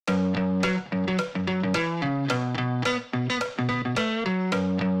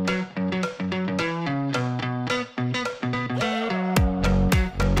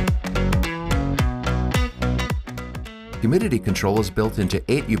humidity control is built into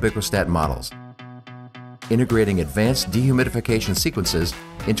 8 UbiquiSTAT models, integrating advanced dehumidification sequences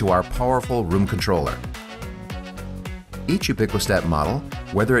into our powerful room controller. Each UbiquiSTAT model,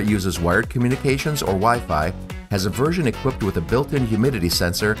 whether it uses wired communications or Wi-Fi, has a version equipped with a built-in humidity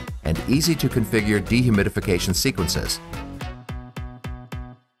sensor and easy-to-configure dehumidification sequences.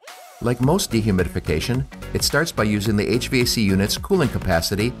 Like most dehumidification, it starts by using the HVAC unit's cooling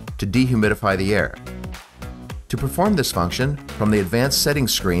capacity to dehumidify the air. To perform this function, from the advanced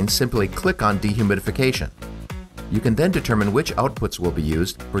settings screen, simply click on Dehumidification. You can then determine which outputs will be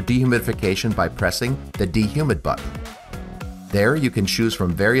used for dehumidification by pressing the Dehumid button. There you can choose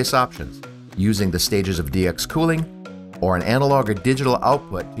from various options, using the stages of DX cooling, or an analog or digital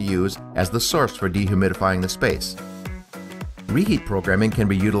output to use as the source for dehumidifying the space. Reheat programming can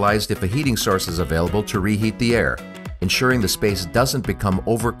be utilized if a heating source is available to reheat the air, ensuring the space doesn't become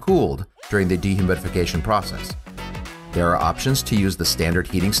overcooled during the dehumidification process. There are options to use the standard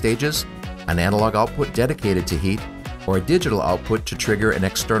heating stages, an analog output dedicated to heat, or a digital output to trigger an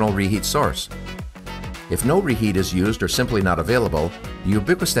external reheat source. If no reheat is used or simply not available, the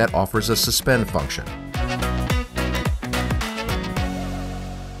UbiquiSTAT offers a suspend function.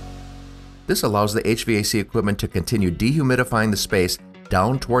 This allows the HVAC equipment to continue dehumidifying the space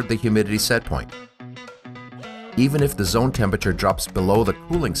down toward the humidity set point, even if the zone temperature drops below the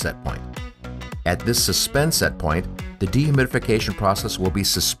cooling set point. At this suspend set point, the dehumidification process will be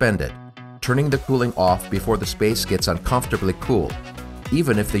suspended, turning the cooling off before the space gets uncomfortably cool,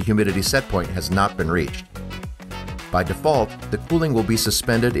 even if the humidity set point has not been reached. By default, the cooling will be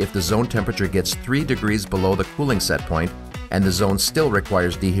suspended if the zone temperature gets 3 degrees below the cooling set point and the zone still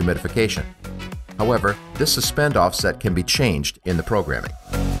requires dehumidification. However, this suspend offset can be changed in the programming.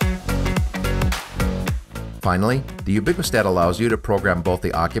 Finally, the UbiquiSTAT allows you to program both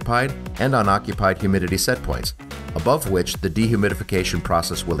the occupied and unoccupied humidity set points, above which the dehumidification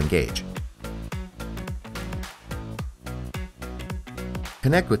process will engage.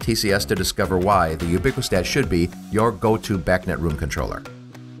 Connect with TCS to discover why the UbiquiSTAT should be your go-to BACnet room controller.